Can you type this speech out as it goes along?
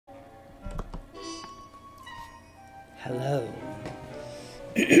Hello,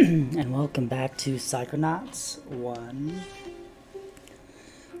 and welcome back to Psychonauts 1.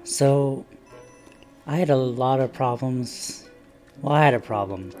 So, I had a lot of problems. Well, I had a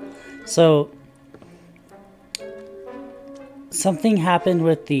problem. So, something happened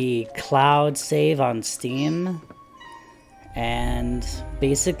with the cloud save on Steam, and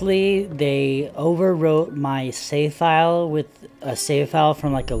basically they overwrote my save file with a save file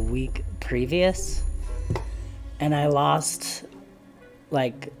from like a week previous. And I lost,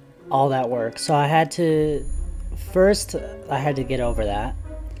 like, all that work. So I had to, first, I had to get over that.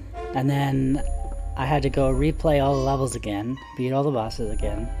 And then I had to go replay all the levels again, beat all the bosses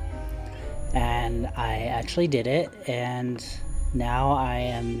again. And I actually did it, and now I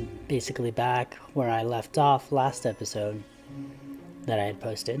am basically back where I left off last episode that I had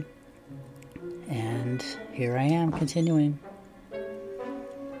posted. And here I am, continuing.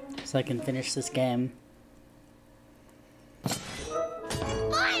 So I can finish this game.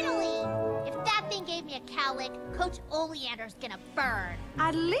 Finally! If that thing gave me a cowlick, Coach Oleander's gonna burn.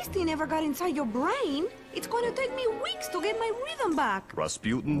 At least he never got inside your brain. It's going to take me weeks to get my rhythm back.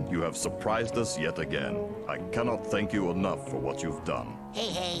 Rasputin, you have surprised us yet again. I cannot thank you enough for what you've done.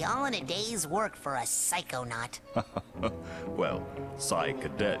 Hey, all in a day's work for a Psychonaut. Well, Psy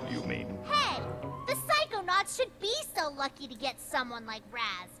Cadet, you mean. Hey! The Psychonauts should be so lucky to get someone like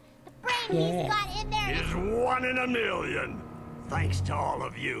Raz. The brain he's got in there is 1 in a million. Thanks to all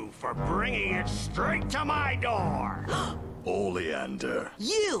of you for bringing it straight to my door. Oleander.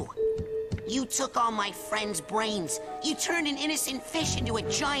 You took all my friends' brains. You turned an innocent fish into a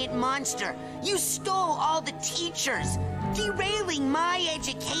giant monster. You stole all the teachers, derailing my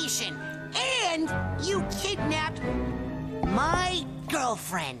education. And you kidnapped my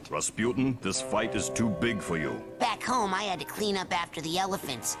girlfriend. Rasputin, this fight is too big for you. Back home, I had to clean up after the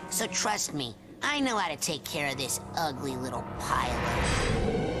elephants. So trust me, I know how to take care of this ugly little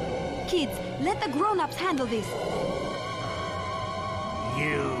pile. Kids, let the grown-ups handle this.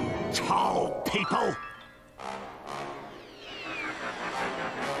 You tall people.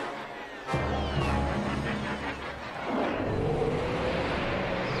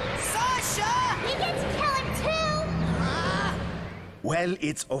 Sasha! We get to kill him too! Well,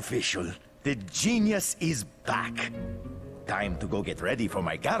 it's official. The genius is back. Time to go get ready for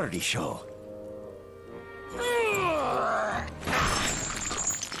my gallery show.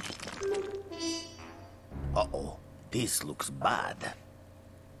 Uh-oh, this looks bad.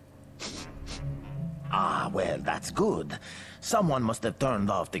 Ah, well, that's good. Someone must have turned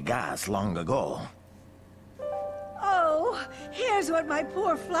off the gas long ago. Oh, here's what my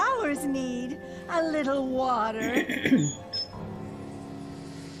poor flowers need. A little water.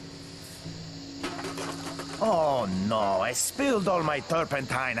 Oh no, I spilled all my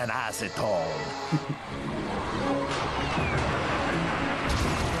turpentine and acetone.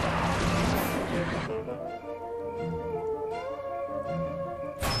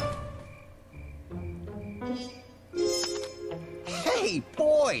 Hey,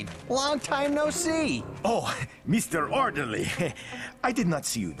 Boyd! Long time no see! Oh, Mr. Orderly, I did not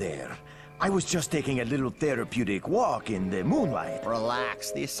see you there. I was just taking a little therapeutic walk in the moonlight.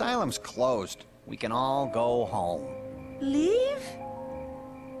 Relax, the asylum's closed. We can all go home. Leave?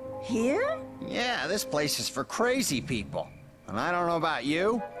 Here? Yeah, this place is for crazy people. And I don't know about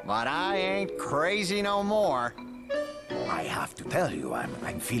you, but I ain't crazy no more. I have to tell you,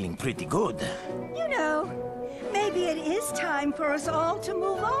 I'm feeling pretty good. You know, maybe it is time for us all to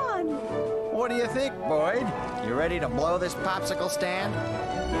move on. What do you think, Boyd? You ready to blow this popsicle stand?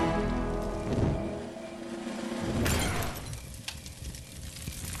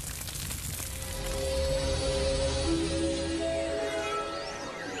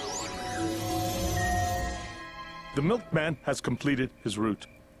 The milkman has completed his route.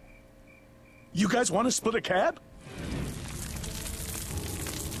 You guys want to split a cab?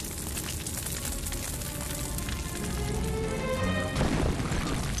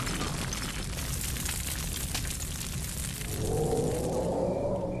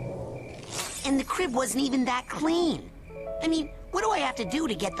 And the crib wasn't even that clean. I mean, what do I have to do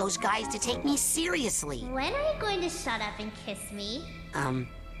to get those guys to take me seriously? When are you going to shut up and kiss me?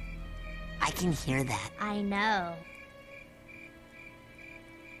 I can hear that. I know.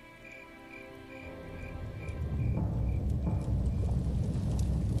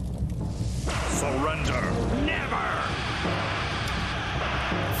 Surrender. Never!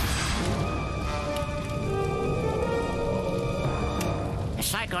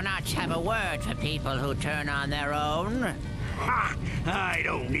 Psychonauts have a word for people who turn on their own. Ha! I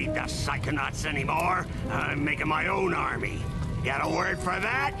don't need the Psychonauts anymore. I'm making my own army. Got a word for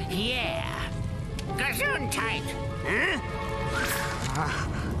that? Yeah. Gesundheit!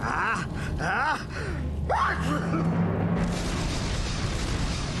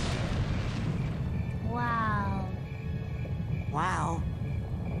 Wow. Wow.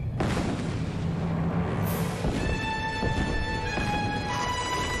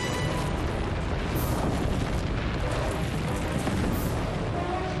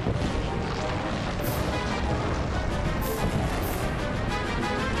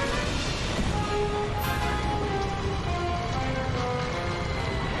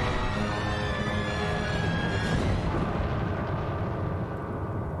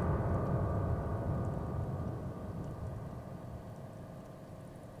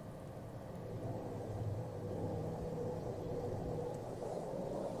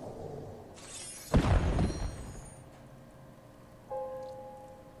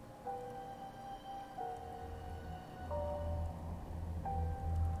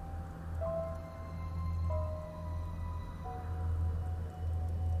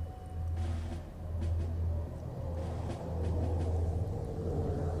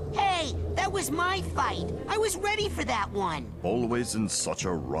 That was my fight. I was ready for that one. Always in such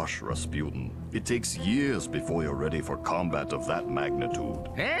a rush, Rasputin. It takes years before you're ready for combat of that magnitude.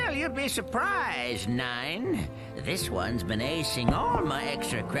 Well, you'd be surprised, Nine. This one's been acing all my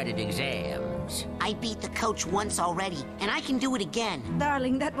extra credit exams. I beat the coach once already, and I can do it again.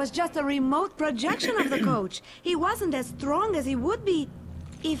 Darling, that was just a remote projection of the coach. He wasn't as strong as he would be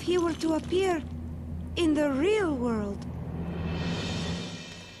if he were to appear in the real world.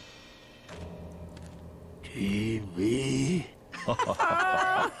 TV?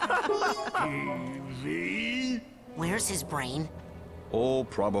 TV? Where's his brain? Oh,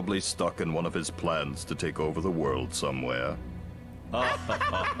 probably stuck in one of his plans to take over the world somewhere.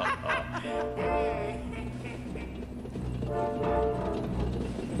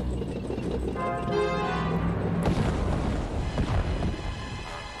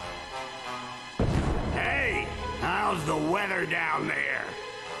 Hey, how's the weather down there?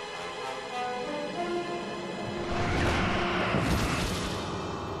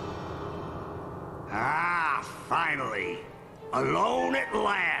 Ah, finally. Alone at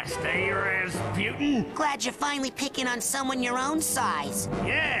last, eh, Rasputin? Glad you're finally picking on someone your own size.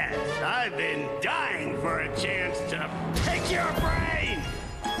 Yes, I've been dying for a chance to pick your brain!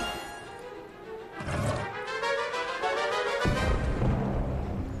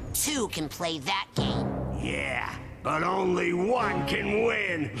 Two can play that game. Yeah, but only one can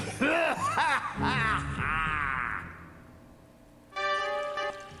win.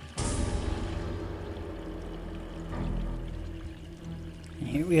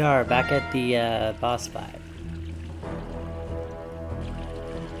 Here we are, back at the boss fight.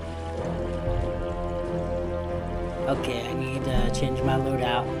 Okay, I need to change my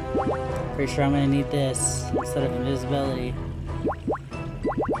loadout. Pretty sure I'm gonna need this instead of invisibility.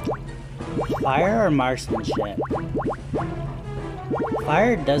 Fire or marksmanship?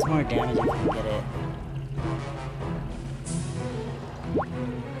 Fire does more damage if you get it.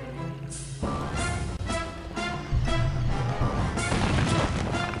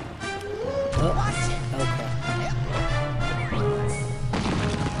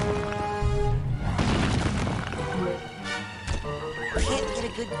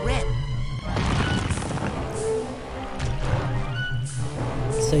 Good grip.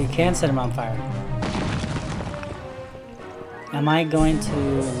 So you can set him on fire. Am I going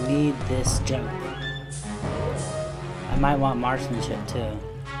to need this jump? I might want marksmanship too.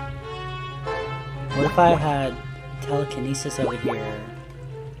 What if I had telekinesis over here?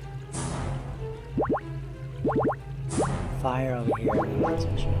 Fire over here and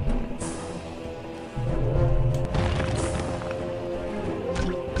marksmanship.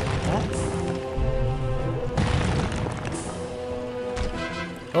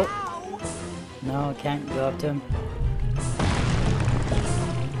 Oh! No, I can't go up to him.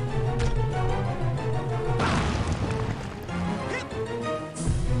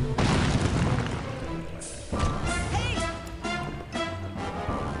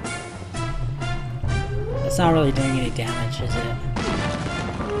 It's not really doing any damage, is it?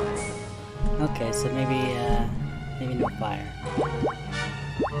 Okay, so maybe no fire.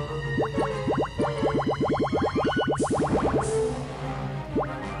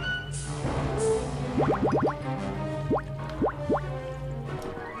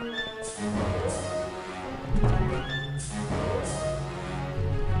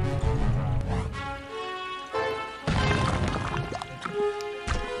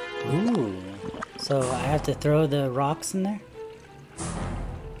 Ooh, so I have to throw the rocks in there?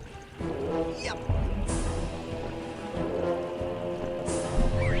 Yep.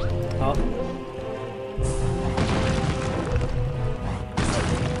 Oh.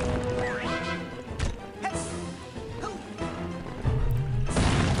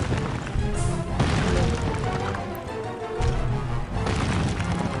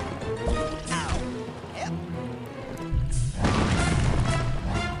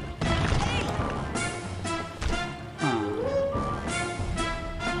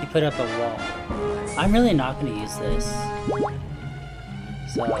 put up a wall. I'm really not going to use this.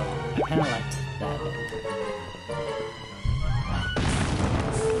 So, I kind of liked that.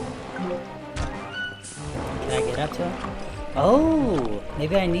 Can I get up to it? Oh!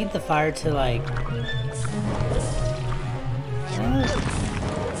 Maybe I need the fire to, like...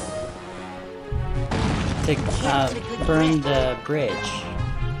 to burn the bridge.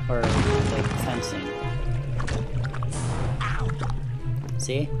 Or the fencing.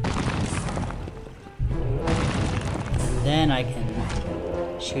 See? Then I can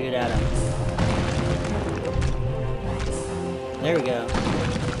shoot it at him. There we go.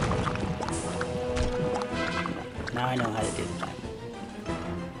 Now I know how to do that.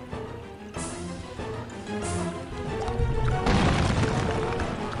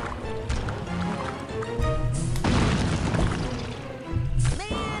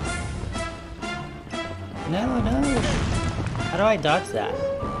 No, no. How do I dodge that?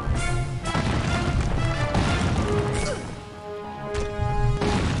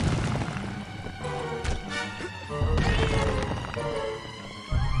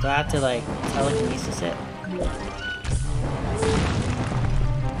 Do I have to, like, telekinesis it?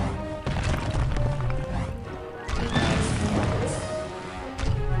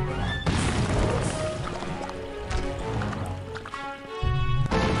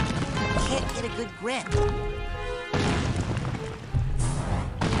 Can't get a good grip.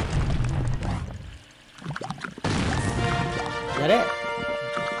 Is that it?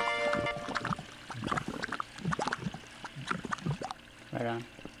 Right on.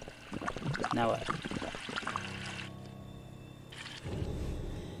 Now what?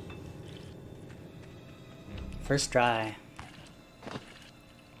 First try.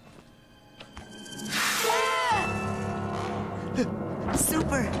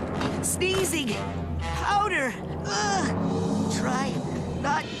 Super sneezing powder. Try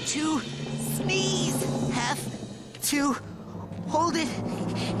not to sneeze. Have to hold it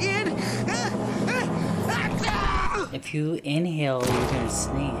in. If you inhale, you're gonna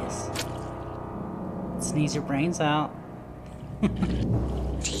sneeze. Sneeze your brains out.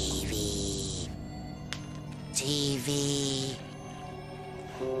 TV. TV.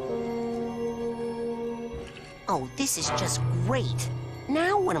 Oh, this is just great.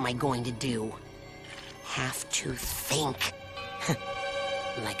 Now what am I going to do? Have to think.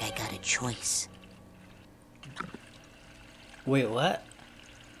 Like I got a choice. Wait, what?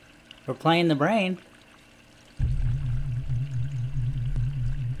 We're playing the brain.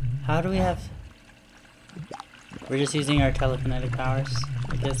 How do we have... We're just using our telekinetic powers,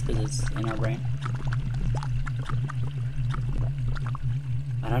 I guess, because it's in our brain.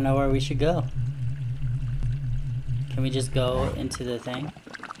 I don't know where we should go. Can we just go into the thing?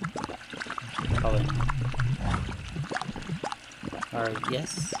 Probably not. Or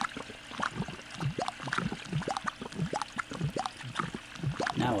yes?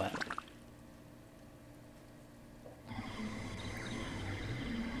 Now what?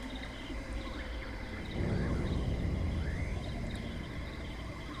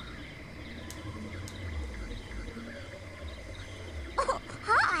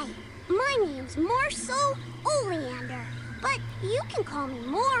 Marcel Oleander, but you can call me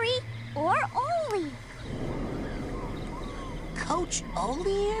Maury or Ole. Coach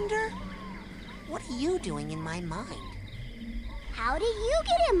Oleander? What are you doing in my mind? How did you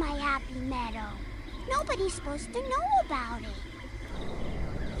get in my happy meadow? Nobody's supposed to know about it.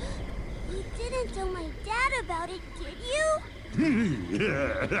 You didn't tell my dad about it, did you?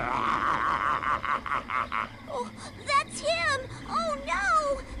 Oh, that's him! Oh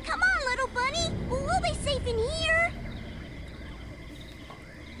no! Come on, little bunny! We'll be safe in here!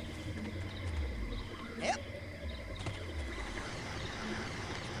 Yep.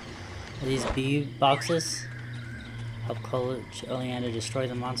 Are these bee boxes? Help Coach Oleander destroy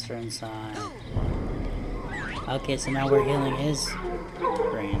the monster inside. Okay, so now we're healing his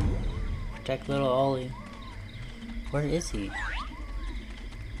brain. Protect little Ollie. Where is he?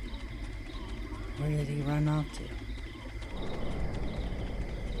 Where did he run off to?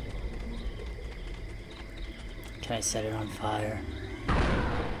 Can I set it on fire?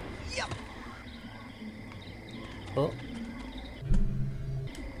 Yep. Oh.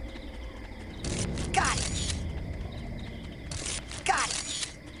 Got it. Got it.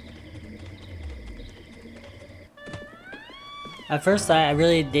 At first, I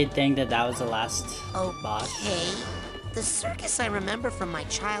really did think that that was the last boss. Okay. The circus I remember from my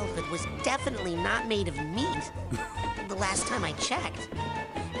childhood was definitely not made of meat. The last time I checked.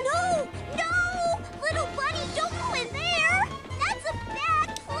 No! No! Little bunny, don't go in there! That's a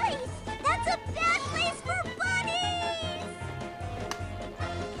bad place! That's a bad place for bunnies!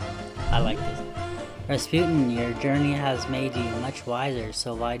 I like this. Rasputin, your journey has made you much wiser,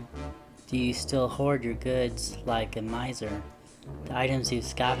 so why do you still hoard your goods like a miser? The items you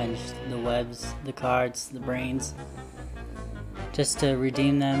scavenged, the webs, the cards, the brains, just to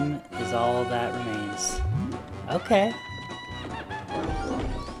redeem them is all that remains. Okay.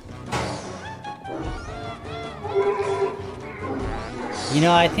 You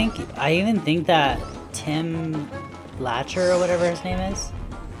know, I even think that Tim Latcher or whatever his name is,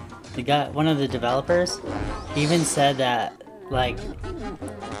 the guy, one of the developers, even said that, like,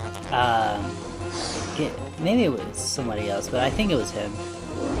 maybe it was somebody else, but I think it was him,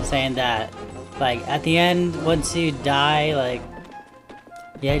 saying that, like, at the end, once you die, like,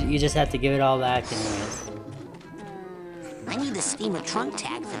 yeah, you just have to give it all back anyways. I need the steamer trunk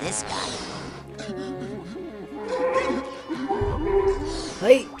tag for this guy.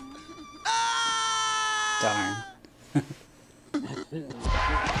 Hey! Darn.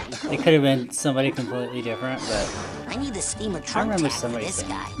 It could have been somebody completely different, but I need the steamer trunk tag for this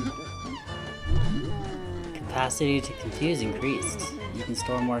guy. Capacity to confuse increased. You can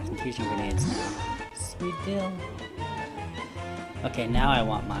store more confusion grenades now. Sweet deal. Okay, now I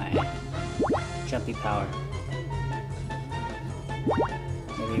want my jumpy power.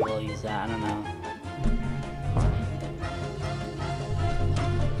 Maybe we'll use that, I don't know.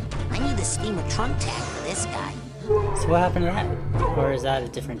 I need the steamer trunk tag for this guy. So what happened to that? Or is that a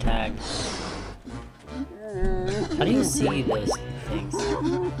different tag? How do you see those things?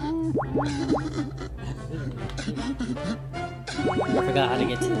 I forgot how to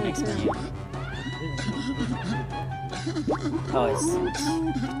get to the next menu. Oh,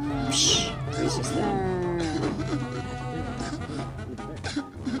 it's just that.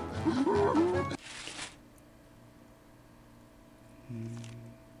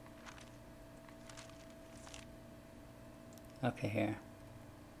 Okay, here.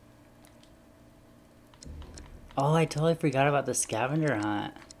 Oh, I totally forgot about the scavenger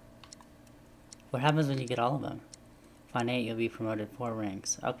hunt. What happens when you get all of them? Find 8, you'll be promoted 4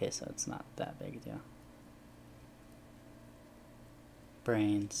 ranks. Okay, so it's not that big a deal.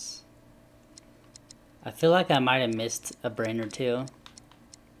 Brains. I feel like I might have missed a brain or two.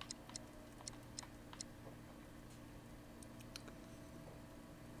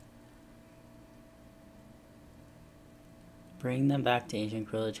 Bring them back to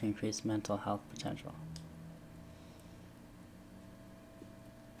Ancient Gorilla to increase mental health potential.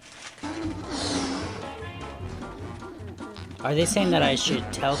 Are they saying that I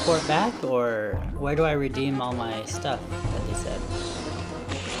should teleport back, or where do I redeem all my stuff that they said?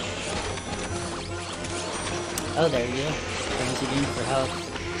 Oh, there you go. Brings you in for health.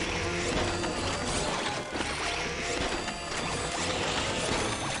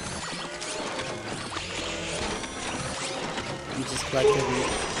 You just collected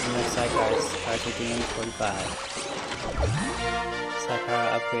enough Psychonauts. Cards redeemed 45.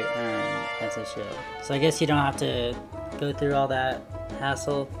 Psychonaut upgrade earned. That's a shield. So I guess you don't have to go through all that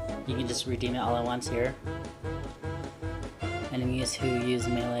hassle. You can just redeem it all at once here. Enemies who use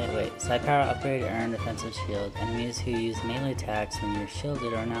melee... Wait. Psychonaut upgrade earned defensive shield. Enemies who use melee attacks when you're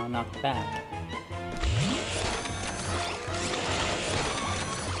shielded are now knocked back.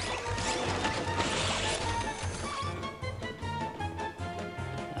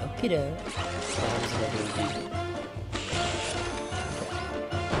 Okey-doke.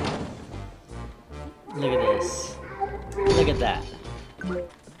 Look at this. Look at that.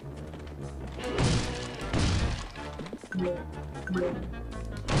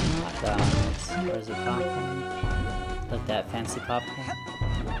 Hot dogs. Where's the popcorn? Look, that fancy popcorn.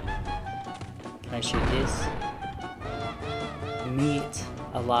 Can I shoot this? Meat.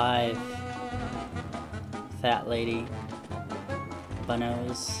 Alive. Fat lady.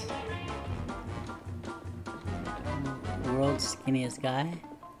 Bunos. World's skinniest guy.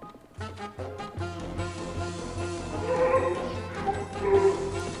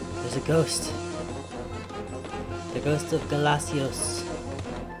 There's a ghost. The ghost of Galasios.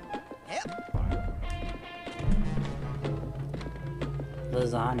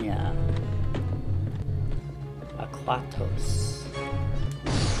 Lasagna. Aquatos.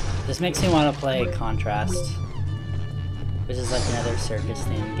 This makes me want to play Contrast, which is like another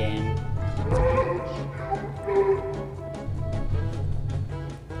circus-themed game.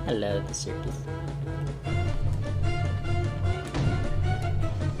 I love the circus.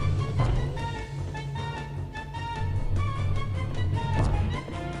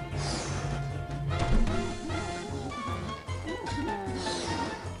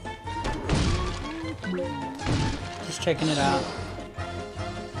 Just checking it out.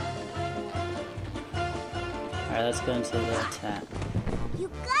 Alright, let's go into the tent. You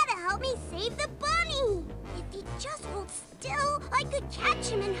gotta help me catch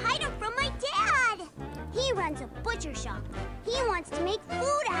him and hide him from my dad. He runs a butcher shop. He wants to make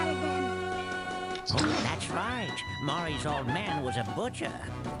food out of them. Oh, that's right. Maury's old man was a butcher.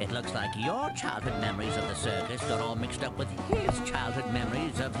 It looks like your childhood memories of the circus got all mixed up with his childhood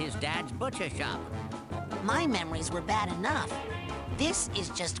memories of his dad's butcher shop. My memories were bad enough. This is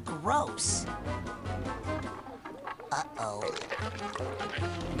just gross. Uh-oh.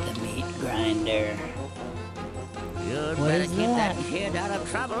 The meat grinder. You'd What better is keep that? that kid out of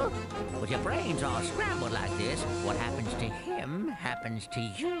trouble. With your brains all scrambled like this, what happens to him happens to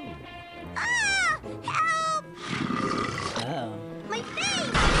you. Ah! Help! Oh. My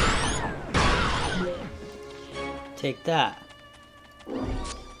face! Take that.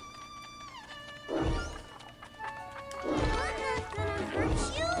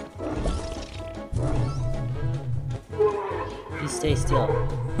 You stay still.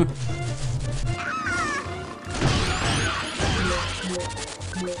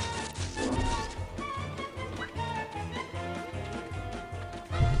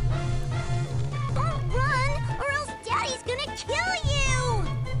 Don't run, or else Daddy's gonna kill you!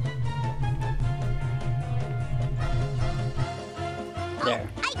 There.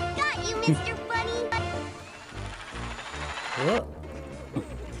 I got you, Mr. Bunny!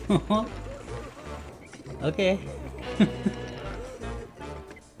 Whoa. Okay.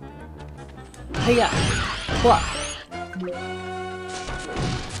 Hiya. What?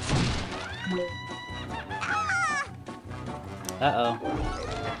 Uh-oh.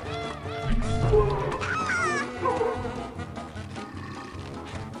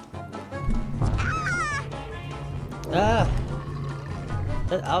 Ah!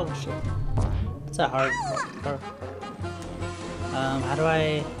 Oh shit. That's a hard. How do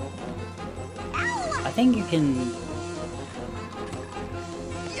I? I think you can.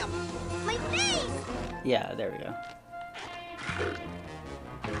 My face! Yeah, there we go.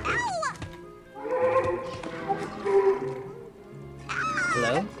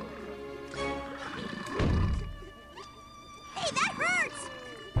 Hello? Hey, that hurts!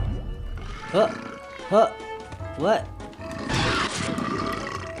 What?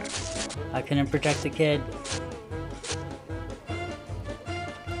 I couldn't protect the kid.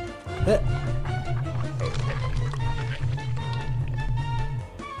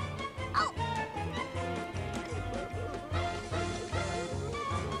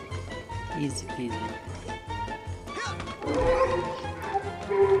 Easy peasy.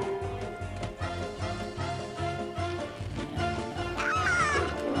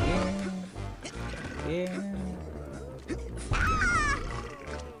 Here.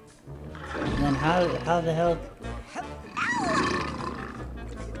 And then how the hell?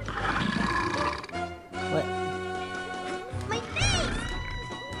 What? My face!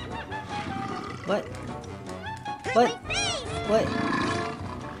 What? What? What?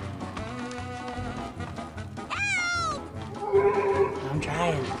 I'm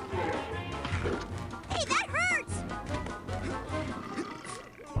trying. Hey, that hurts!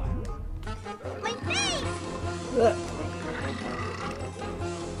 My face!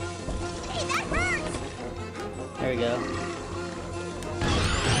 Hey, that hurts! There we go.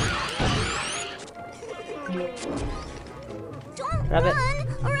 Don't Grab it. run,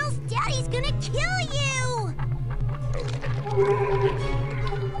 or else Daddy's gonna kill you!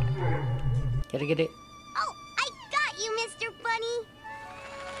 Get it. Oh, I got you, Mr. Bunny!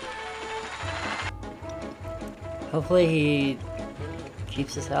 Hopefully he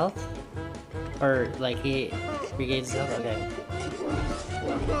keeps his health? Or, like, he regains his health? Okay.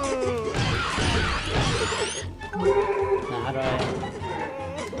 Now, how do I...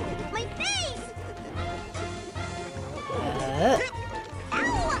 My face! Ow!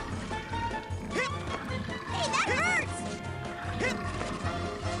 Hey, that hurts!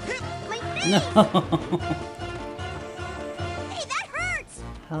 My face! No! Hey, that hurts!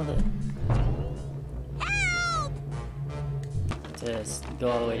 How the... Help! Just go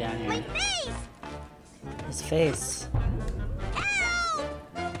all the way down My here. face! His face. Help!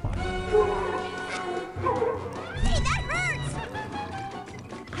 Hey, that hurts!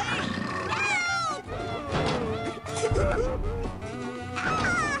 Hey, help!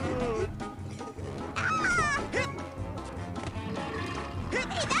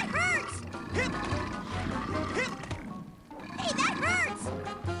 Hey, that hurts! Hey, that hurts!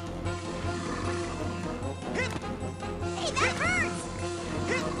 Hey, that hurts!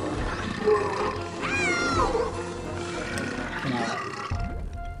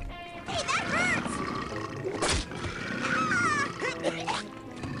 Hey, that hurts!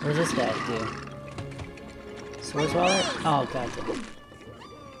 What does this guy do? Swords wallet? Oh, gotcha.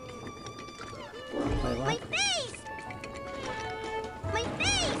 Wait, My what? face!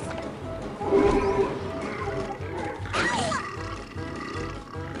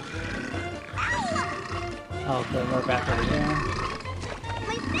 Okay, we're back over here.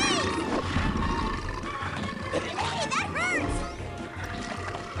 My face! Hey, that hurts!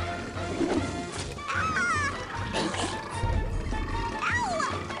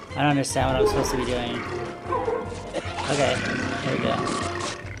 I don't understand what I'm supposed to be doing. Okay, there we go.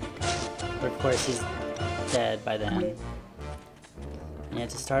 But of course he's dead by then. And you have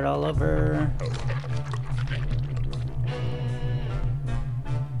to start all over.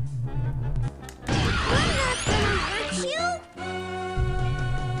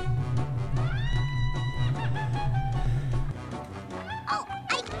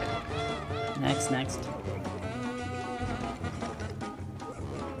 Next. My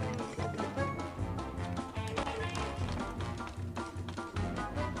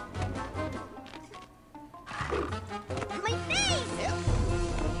face!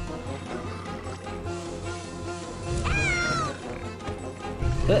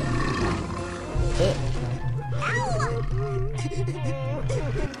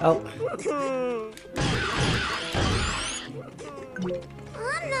 Oh.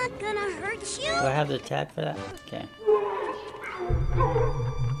 I'm not gonna hurt you. Do I have the attack for that? Okay.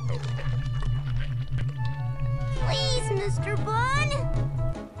 Please, Mr. Bun.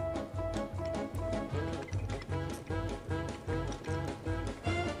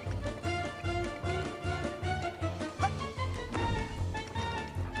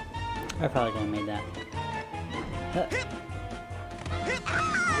 I probably could have made that.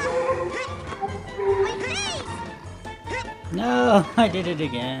 My face! No, I did it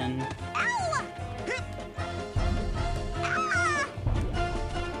again.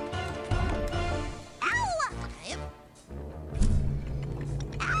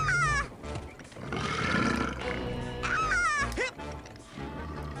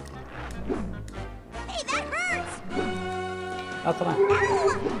 Hey, that hurts! Oh, come on.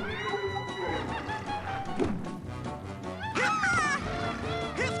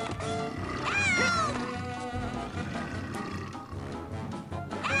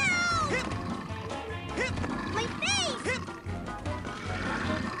 My face!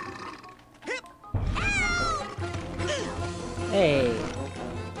 Hey.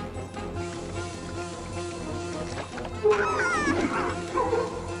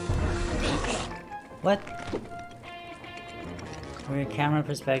 What? Weird camera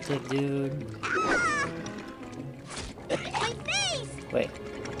perspective, dude. My face! Wait.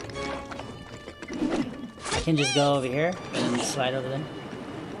 I can just go over here and slide over there.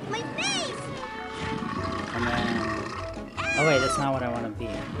 My face! And then... Oh wait, that's not what I want to be.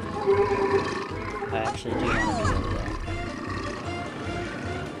 I actually do want to be over there.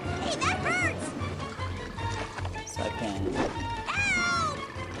 Hey, that hurts! So I can...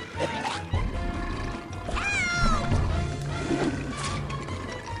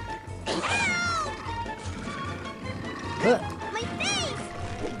 My face!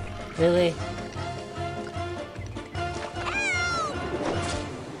 Really?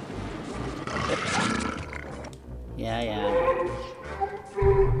 Yeah.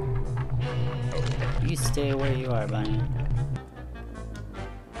 You stay where you are, Bunny.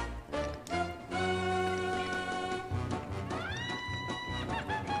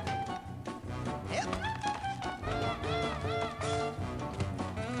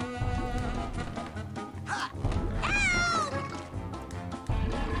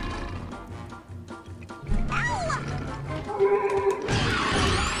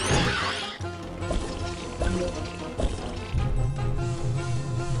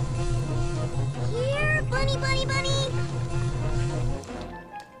 Here, bunny.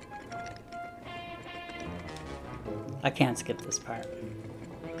 I can't skip this part.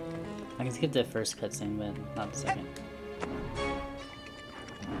 I can skip the first cutscene, but not the second.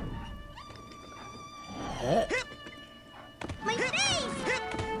 My face!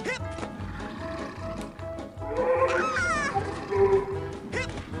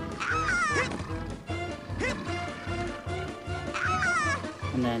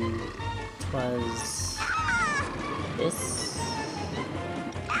 And then twas this.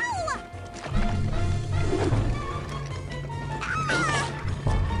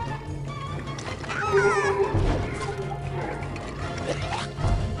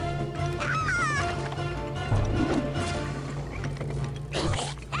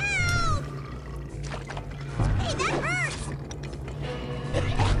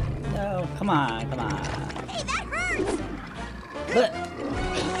 No, come on. Hey, that hurts!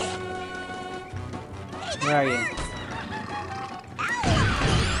 Where are you?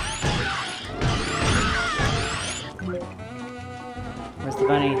 Where's the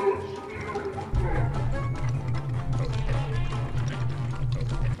bunny?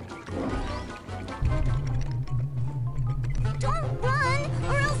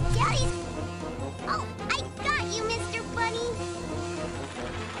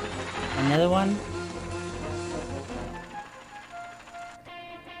 Another one?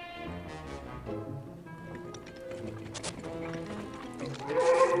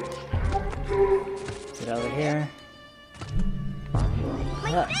 Is it over here?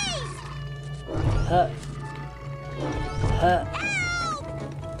 My face! My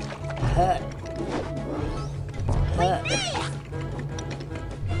face!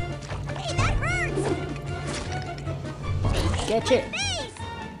 Hey, that hurts! Catch it!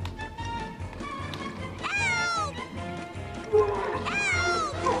 Help!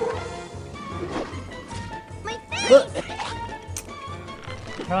 My face!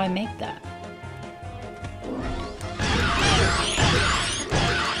 How do I make that?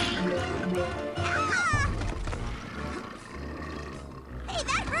 Hey,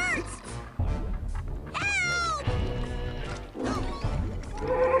 that hurts! Help!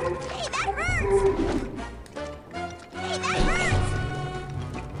 Hey, that hurts! Hey, that hurts!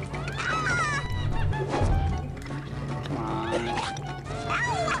 Come on.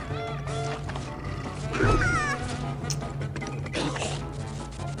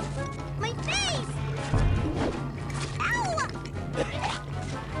 My face! Ow!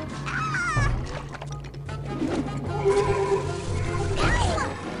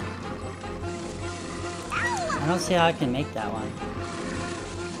 I don't see how I can make that one.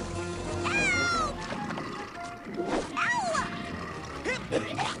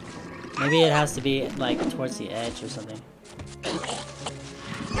 Maybe it has to be like towards the edge or something.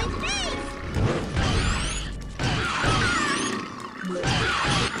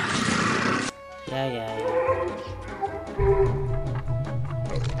 Yeah.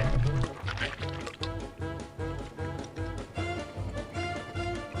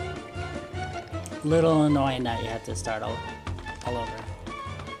 Little annoying that you have to start all over.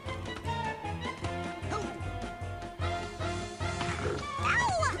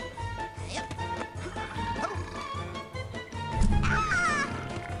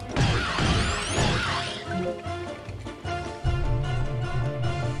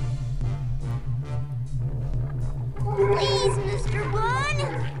 Please, Mr. Bun!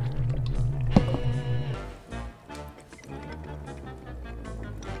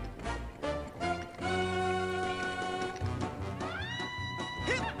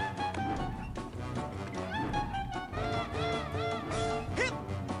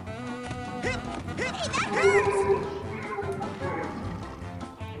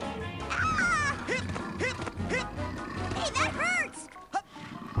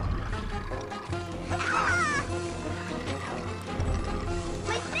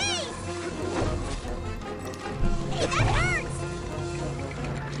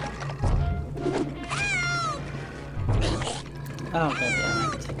 Oh,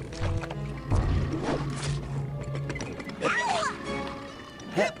 goddammit.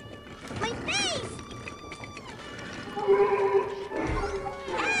 My face!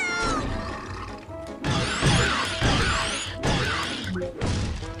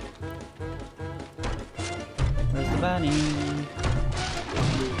 Where's the bunny?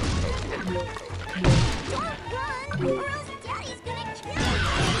 Don't run, or else Daddy's gonna kill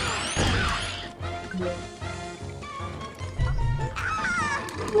you!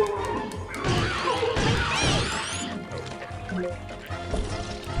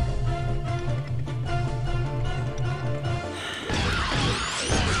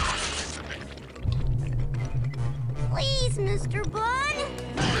 Please, Mr. Bun!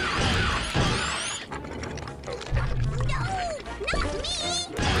 No! Not me!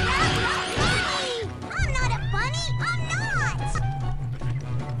 I'm a bunny! I'm not a bunny! I'm not!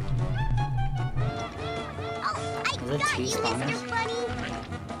 Oh, I that got two you, spawners? Mr. Bunny!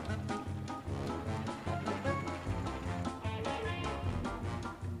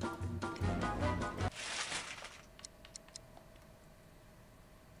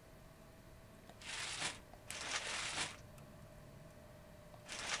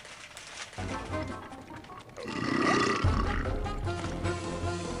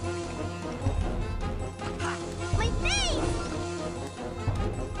 My face!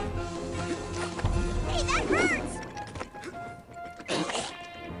 Hey, that hurts!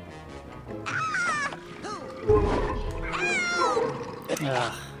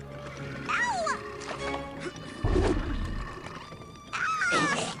 Ugh.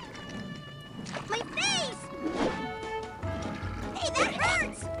 My face! Hey, that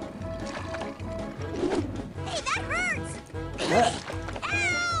hurts! Hey, that hurts!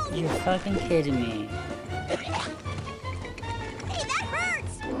 Ow! You're fucking kidding me. Hey, that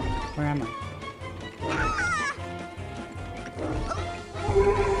hurts! Where am I?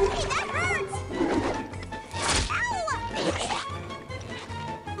 Hey, that hurts! Ow!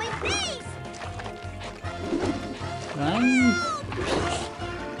 My face! Run.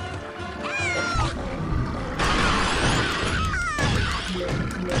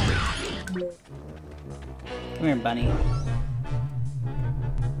 Come here, bunny.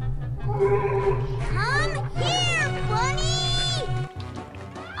 Come here, Bunny!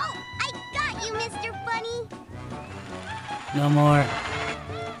 Oh, I got you, Mr. Bunny! No more.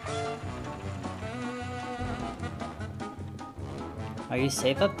 Are you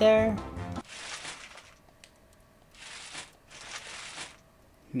safe up there?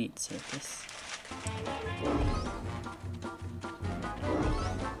 Meat circus.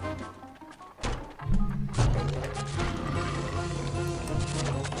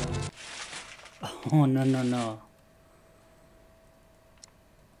 Oh, no, no, no.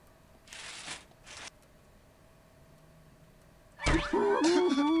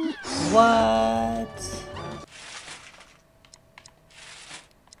 What?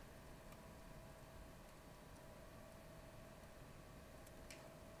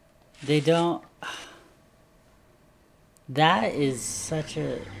 They don't... That is such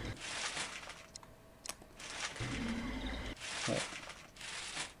a... Wait.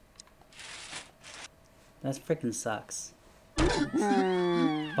 That freaking sucks.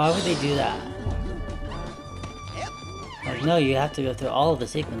 Why would they do that? Like, no, you have to go through all of the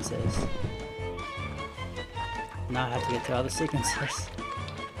sequences. Not have to get through all the sequences.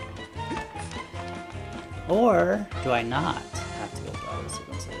 Or do I not have to go through all the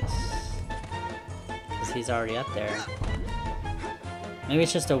sequences? Because he's already up there. Maybe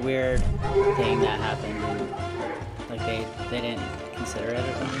it's just a weird thing that happened. Like they didn't consider it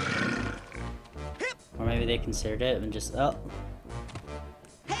or something. Or maybe they considered it and just, oh.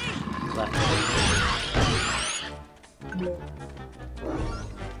 Left.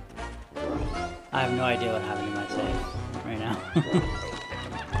 I have no idea what happened to my save right now.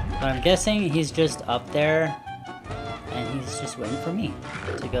 But I'm guessing he's just up there and he's just waiting for me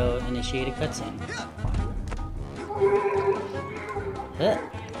to go initiate a cutscene.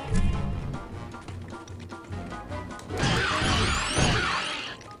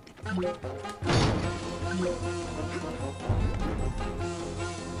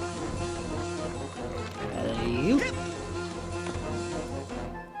 You.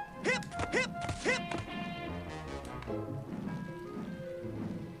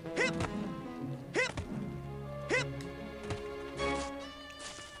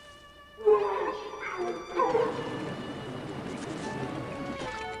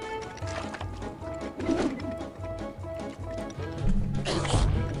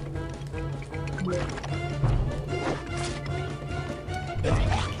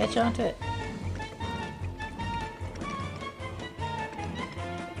 Catch onto it.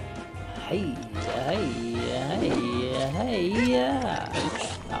 Hey, hey, hey, hey, yeah.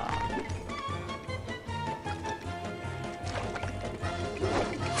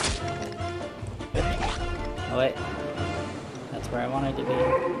 Oh wait, that's where I wanted to be.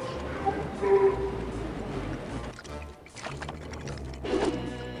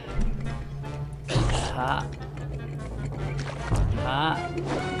 Ha. Ha.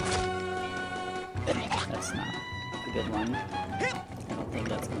 That's not a good one. I don't think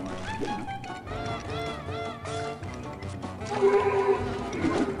that's gonna work.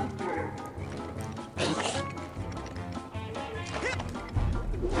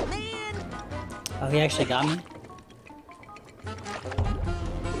 Oh, he actually got me?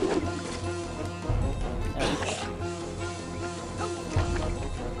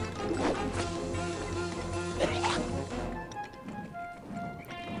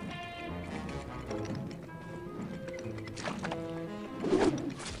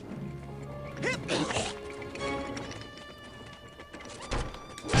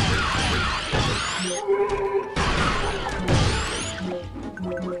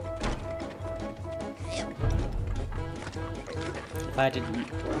 If I didn't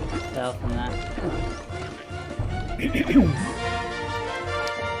fail from that.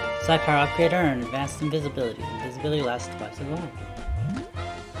 Sidecar upgrade earned advanced invisibility. Invisibility lasts twice as long.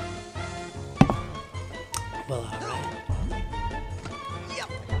 Well, alright.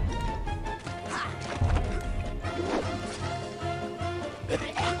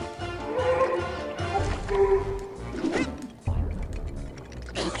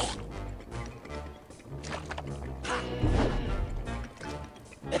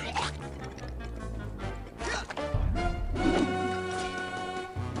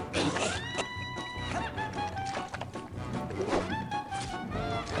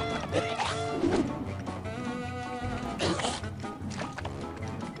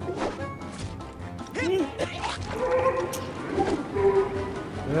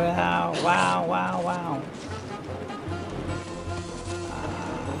 Wow, wow, wow, wow.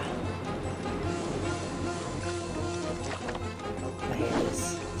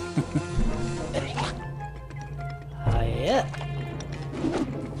 Yeah.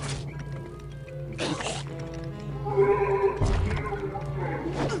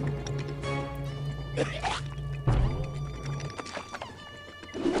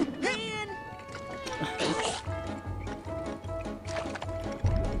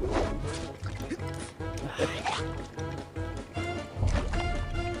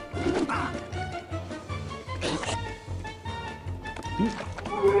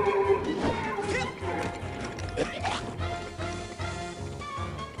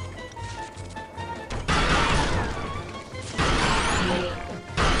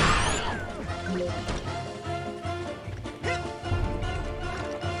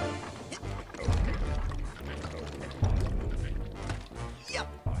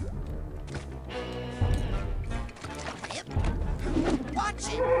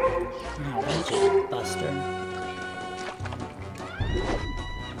 Buster.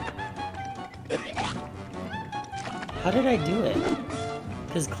 How did I do it?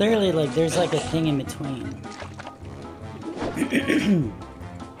 Because clearly, like, there's like a thing in between.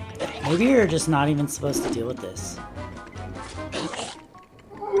 Maybe you're just not even supposed to deal with this.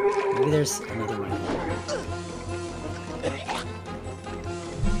 Maybe there's another way.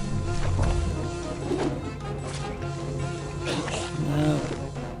 No.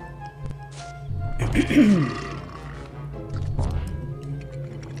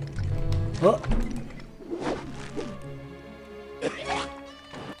 Oh.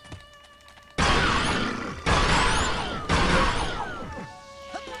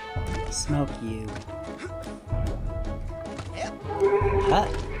 Smoke you. Huh?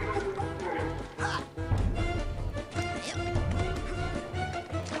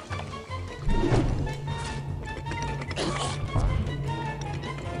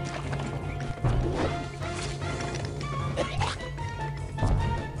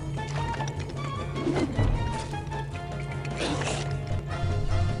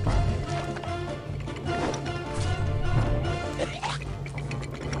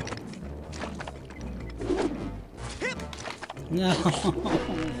 No.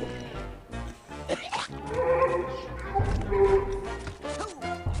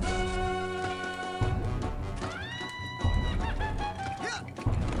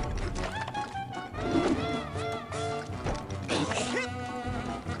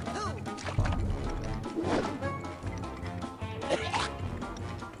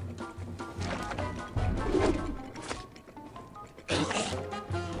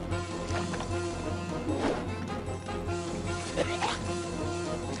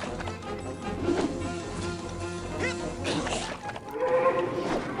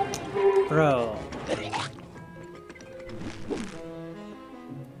 Bro.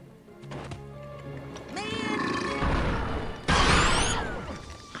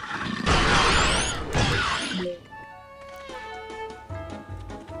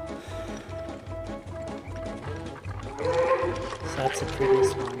 So that's the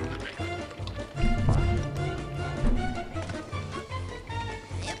previous one.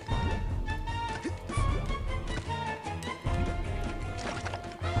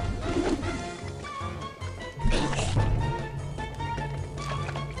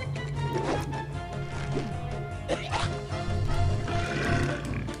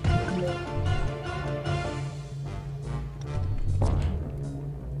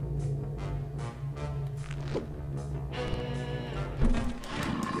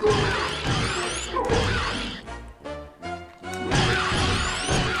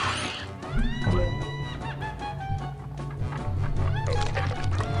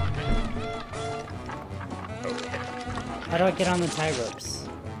 How do I get on the tie ropes?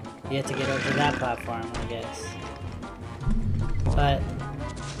 You have to get over that platform, I guess. But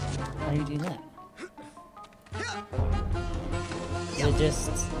how do you do that? Is it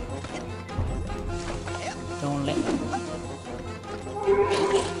just don't let me?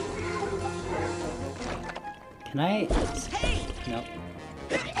 Can I? Nope.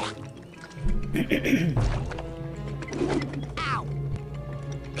 Ow!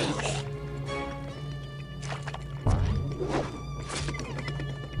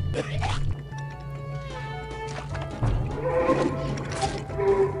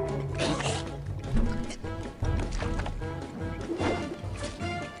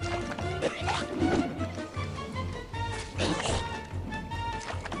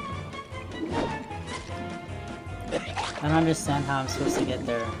 I don't understand how I'm supposed to get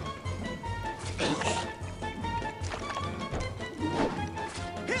there.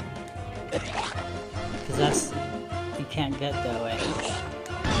 Because that's... you can't get that way.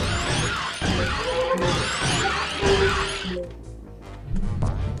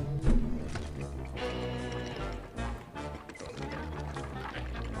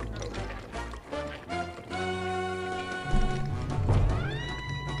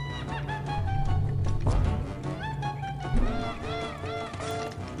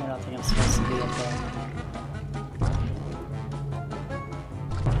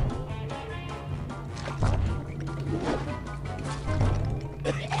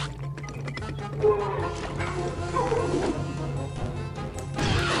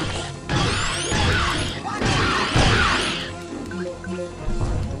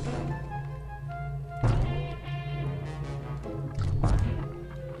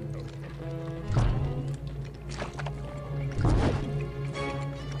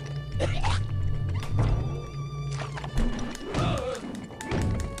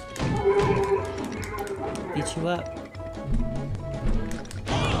 Beat you up.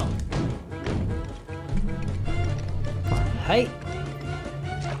 Hey!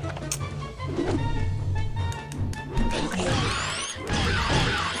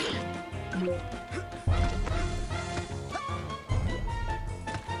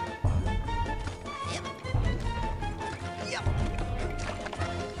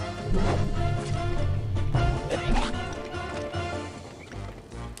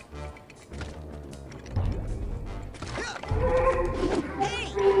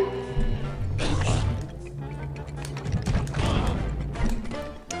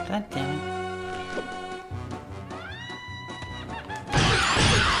 God damn it.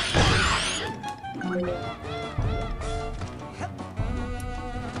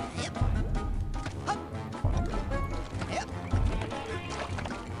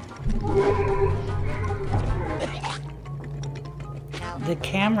 The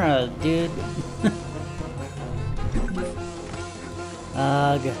camera, dude.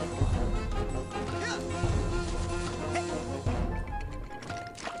 Ugh.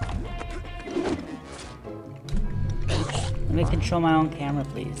 Let me control my own camera,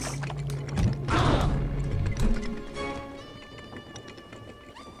 please.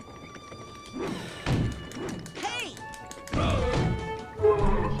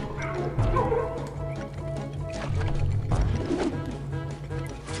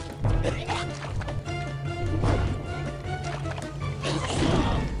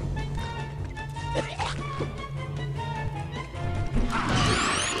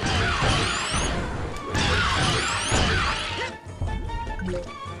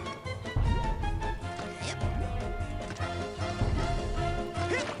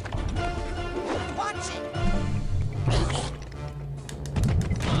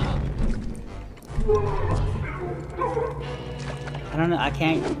 I don't know, I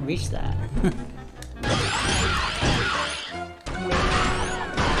can't reach that.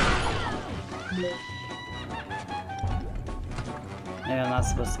 Maybe I'm not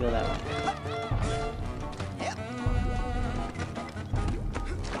supposed to go that way.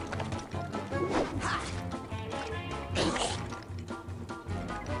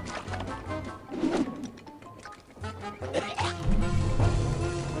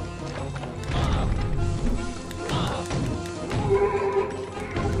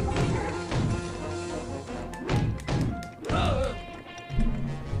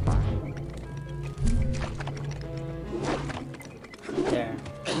 There.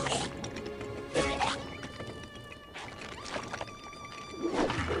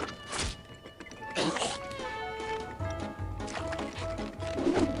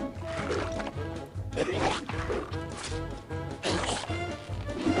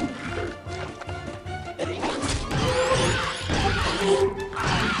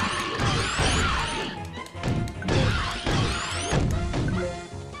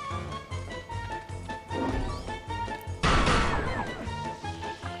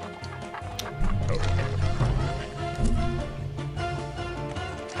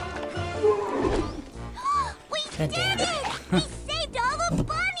 God damn it. We saved all the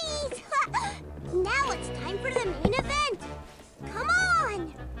bunnies! Now it's time for the main event. Come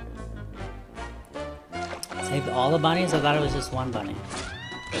on! Saved all the bunnies? I thought it was just one bunny.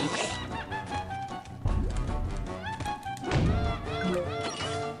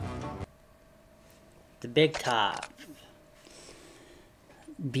 The big top.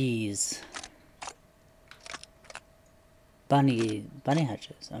 Bees. Bunny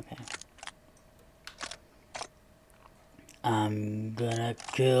hutches, okay. I'm gonna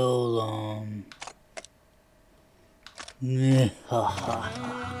kill them.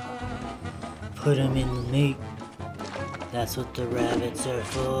 Put them in the meat. That's what the rabbits are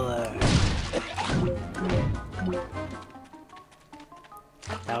for.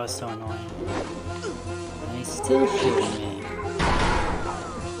 That was so annoying. And he's still shooting me.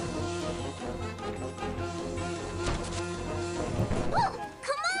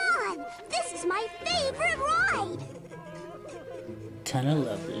 Come on! This is my favorite ride! Tunnel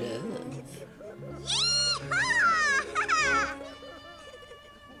of love. Yeehaw!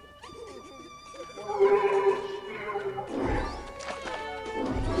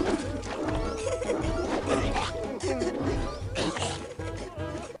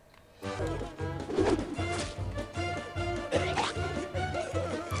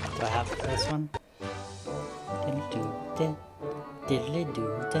 Do I have this one? Diddly-doo-da,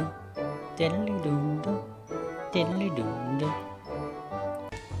 diddly-doo-da, diddly-doo-da, diddly-doo-da.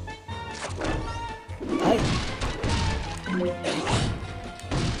 Hey!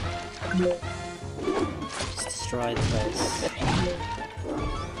 Just destroy the place.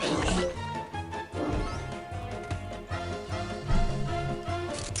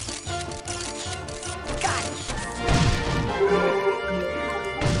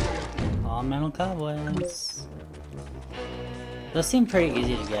 cobwebs. Those seem pretty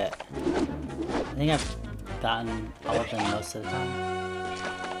easy to get. I think I've gotten all of them most of the time.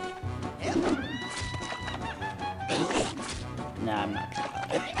 Nah, I'm not.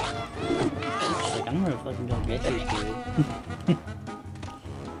 Like, I'm gonna fucking go get you, dude.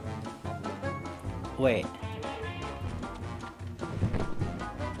 Wait.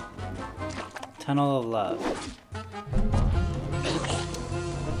 Tunnel of Love.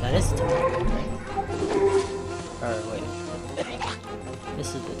 That is the tunnel. Or wait. This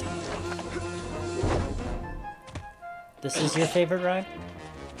is the tunnel. This is your favorite ride?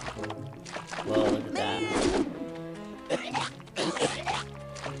 Whoa, look at that.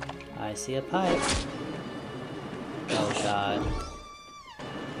 I see a pipe. Oh god.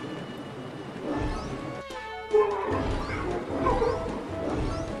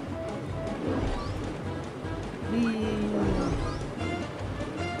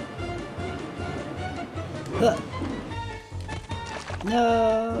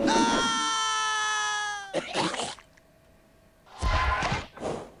 No!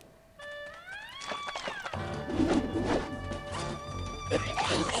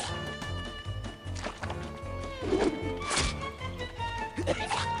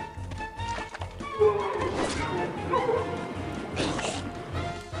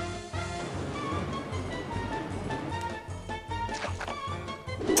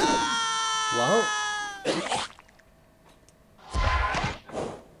 Whoa!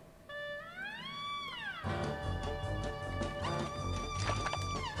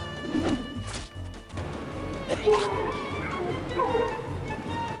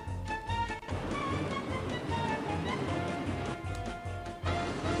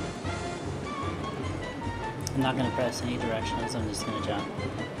 I'm not gonna press any directions, I'm just gonna jump.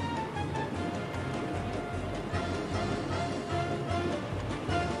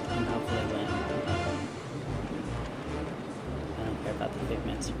 And hopefully win. I don't care about the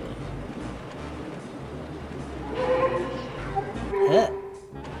pigments really. Huh.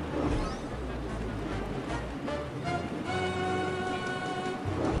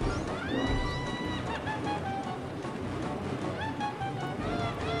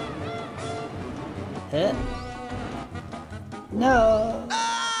 Huh. No!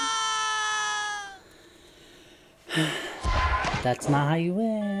 That's not how you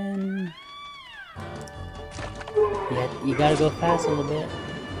win. You gotta go fast a little bit.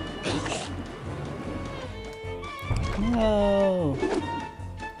 No!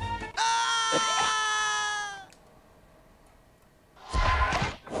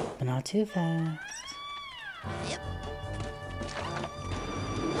 But not too fast.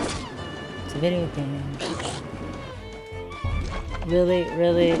 It's a video game. Really?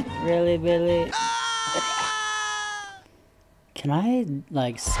 Can I,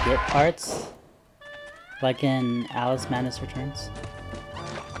 like, skip parts? Like in Alice Madness Returns?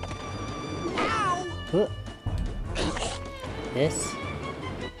 Ow. This?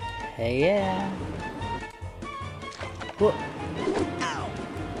 Hey, yeah! Whoa.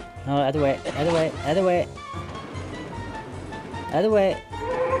 No, other way.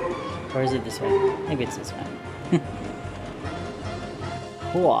 Or is it this way? Maybe it's this way.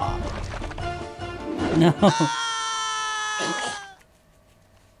 Whoa. No.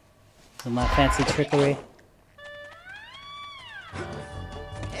 With my fancy trickery.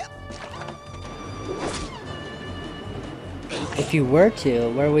 If you were to,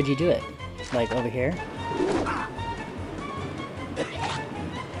 where would you do it? Like over here?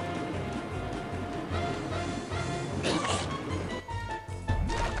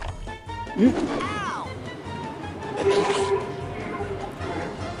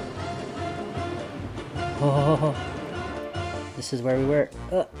 Oh, this is where we were.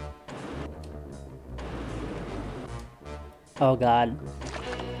 Oh god.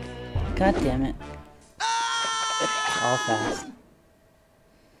 God damn it. All fast.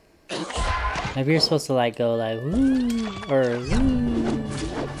 Maybe you're supposed to like go like woo or woo.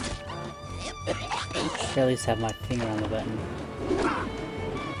 Or at least have my finger on the button.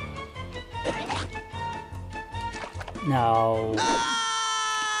 No.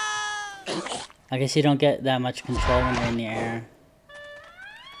 I guess you don't get that much control when you're in the air.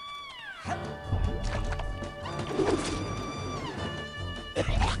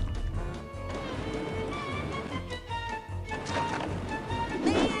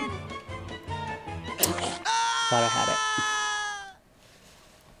 Thought I had it.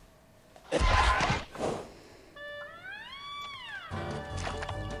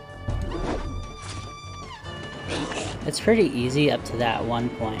 It's pretty easy up to that one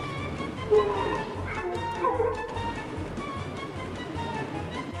point.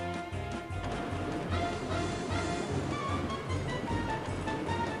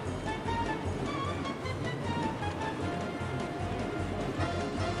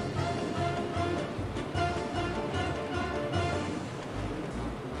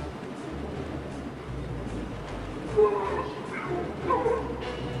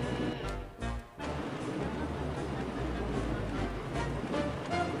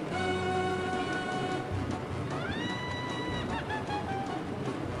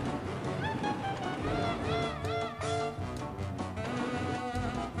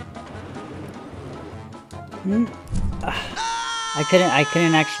 I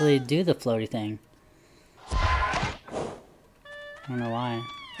couldn't actually do the floaty thing. I don't know why.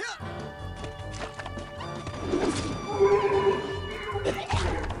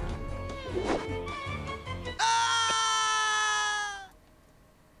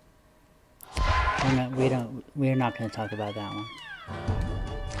 We're not going to talk about that one.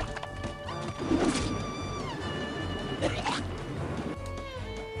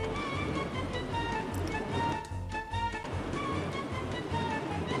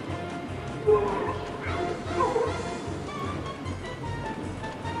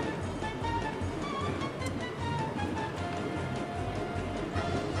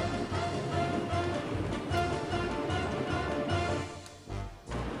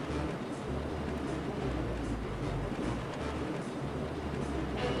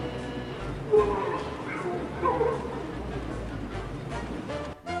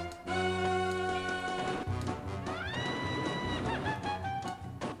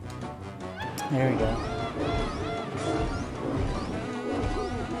 There we go.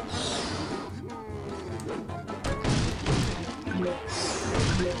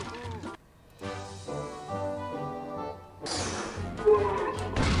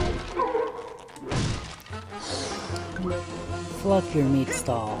 Fluff your meat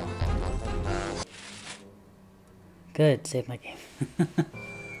stall. Good, save my game. Help!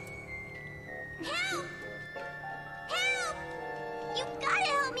 Help! You gotta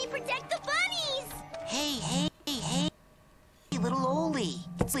help me protect the bunnies! Hey, little Oli.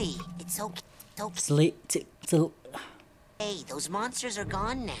 It's okay. Hey, those monsters are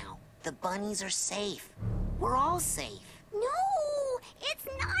gone now. The bunnies are safe. We're all safe. No! It's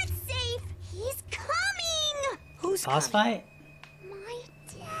not safe! He's coming! Who's Boss coming? fight? My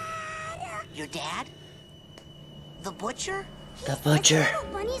dad! Your dad? The butcher? The butcher. Little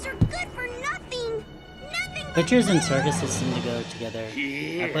bunnies are good for nothing! Nothing but Butchers and circuses seem to go together.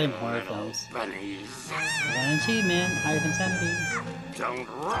 I played horror films. Bunnies. One achievement, higher than sanity. Don't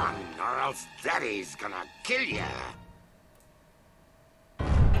run, or else Daddy's gonna kill ya.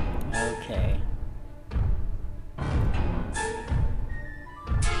 Okay.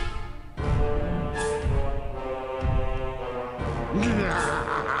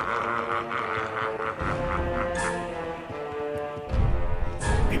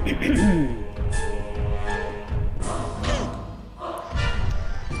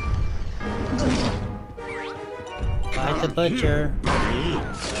 Fight the butcher.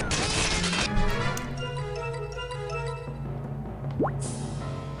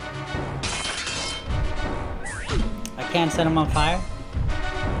 I can't set him on fire?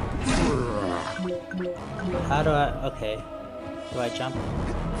 How do I... Okay. Do I jump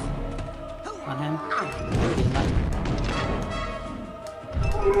on him? Beat him up?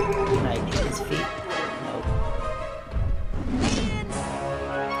 Can I get his feet? Nope.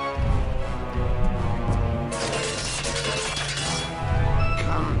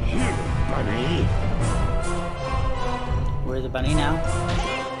 Come here, bunny. Where's the bunny now?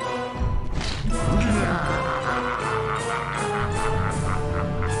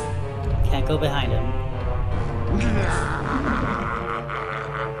 Can't go behind him.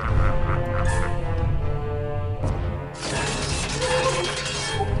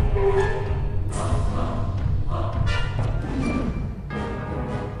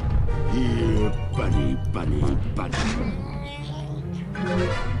 Here, bunny.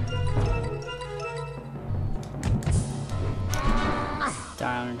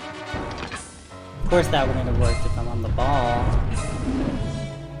 Darn. Of course that wouldn't have worked if I'm on the ball.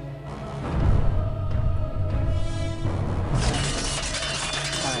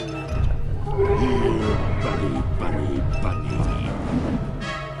 Here, bunny.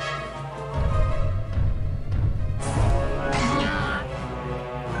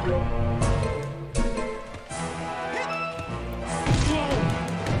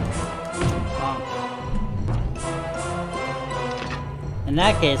 In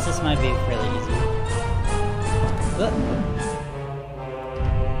that case, this might be fairly easy.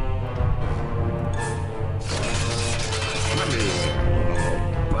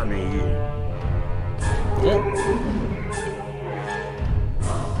 Bunny.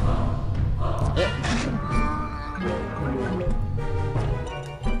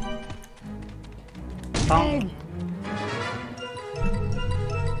 Bonk.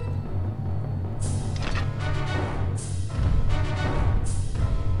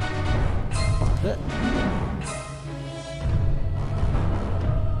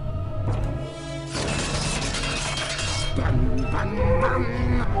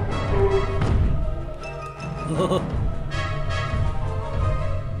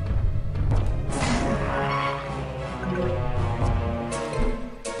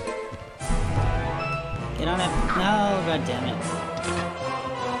 God damn it.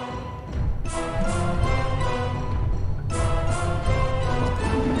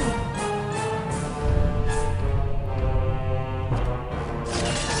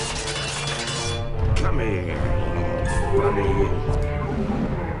 Come here, bunny.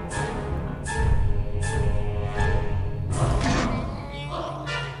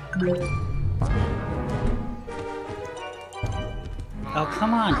 Oh,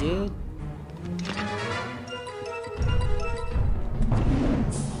 come on, dude.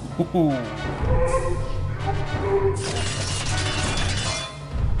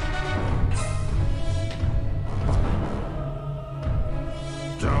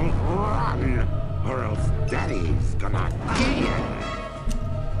 Don't run, or else Daddy's gonna get you.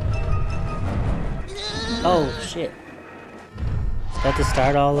 Oh, shit. Got to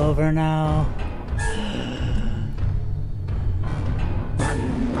start all over now.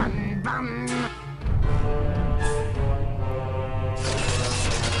 Bun, bun, bun.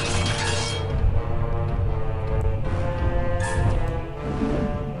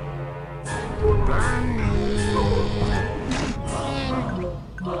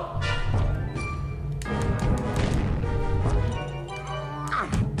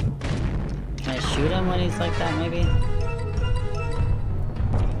 Can I shoot him when he's like that, maybe?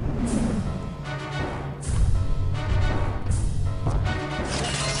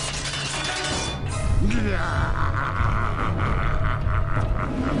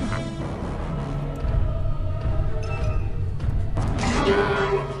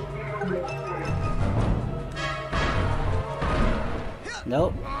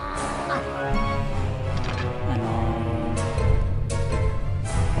 Nope.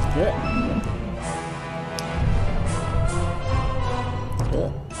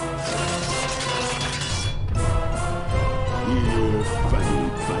 Bunny,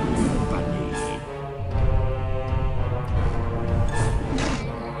 bunny, bunny.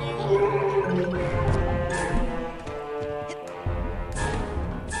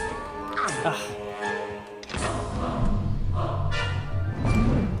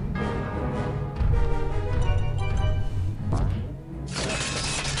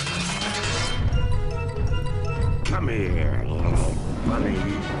 Come here, little bunny.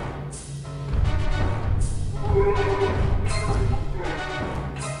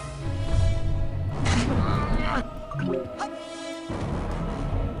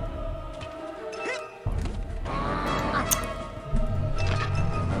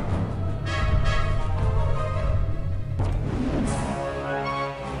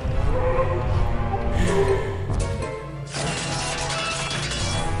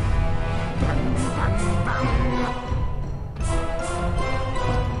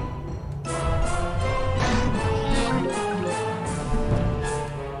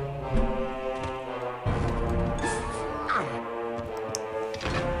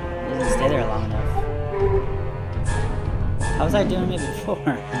 How was I doing it before?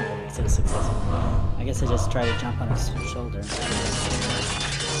 So successful. I guess I just tried to jump on his shoulder.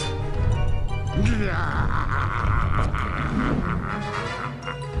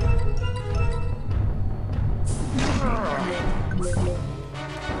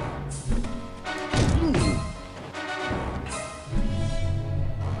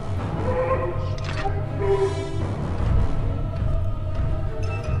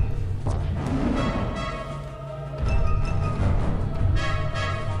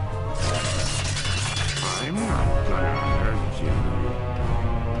 I'm not gonna hurt you.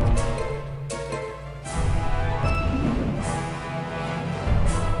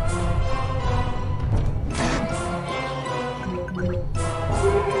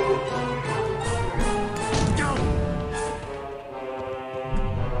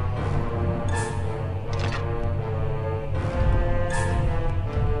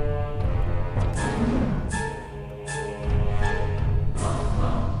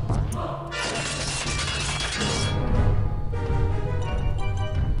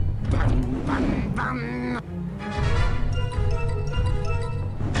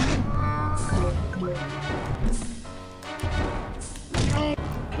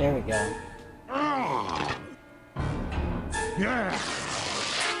 There we go. Yeah.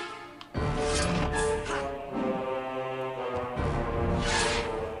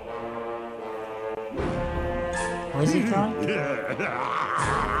 What is he throwing?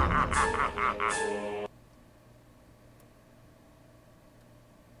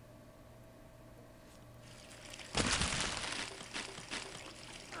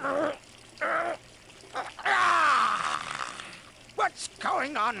 What's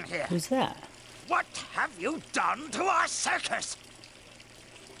going on here? Who's that? What have you done to our circus?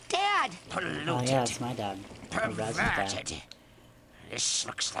 Dad! Polluted. Oh yeah, it's my dad. perverted. This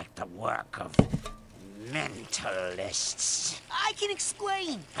looks like the work of mentalists. I can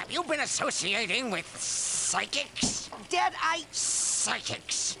explain. Have you been associating with psychics? Dad,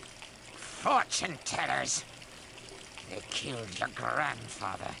 Psychics. Fortune tellers. They killed your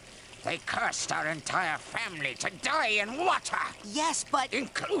grandfather. They cursed our entire family to die in water. Yes, but...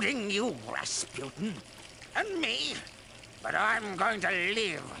 Including you, Rasputin. And me. But I'm going to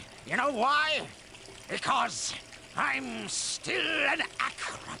live. You know why? Because I'm still an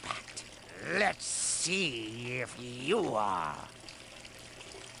acrobat. Let's see if you are.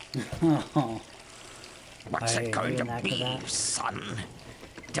 What's it going to be, son?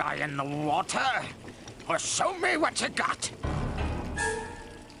 Die in the water? Or show me what you got?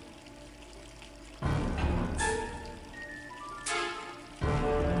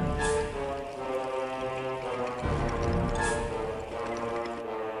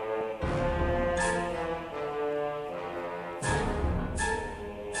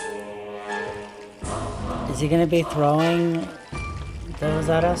 Is he gonna be throwing those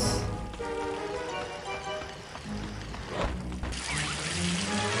at us?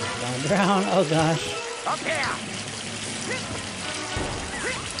 Round around, oh gosh. Up here!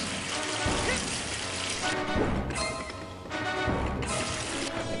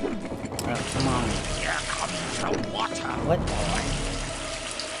 Oh, come on. Here comes the water. What?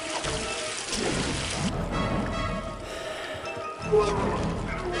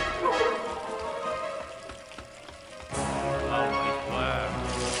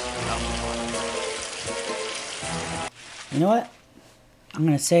 You know what? I'm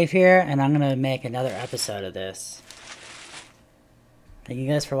going to save here, and I'm going to make another episode of this. Thank you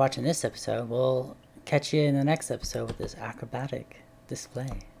guys for watching this episode. We'll catch you in the next episode with this acrobatic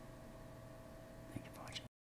display.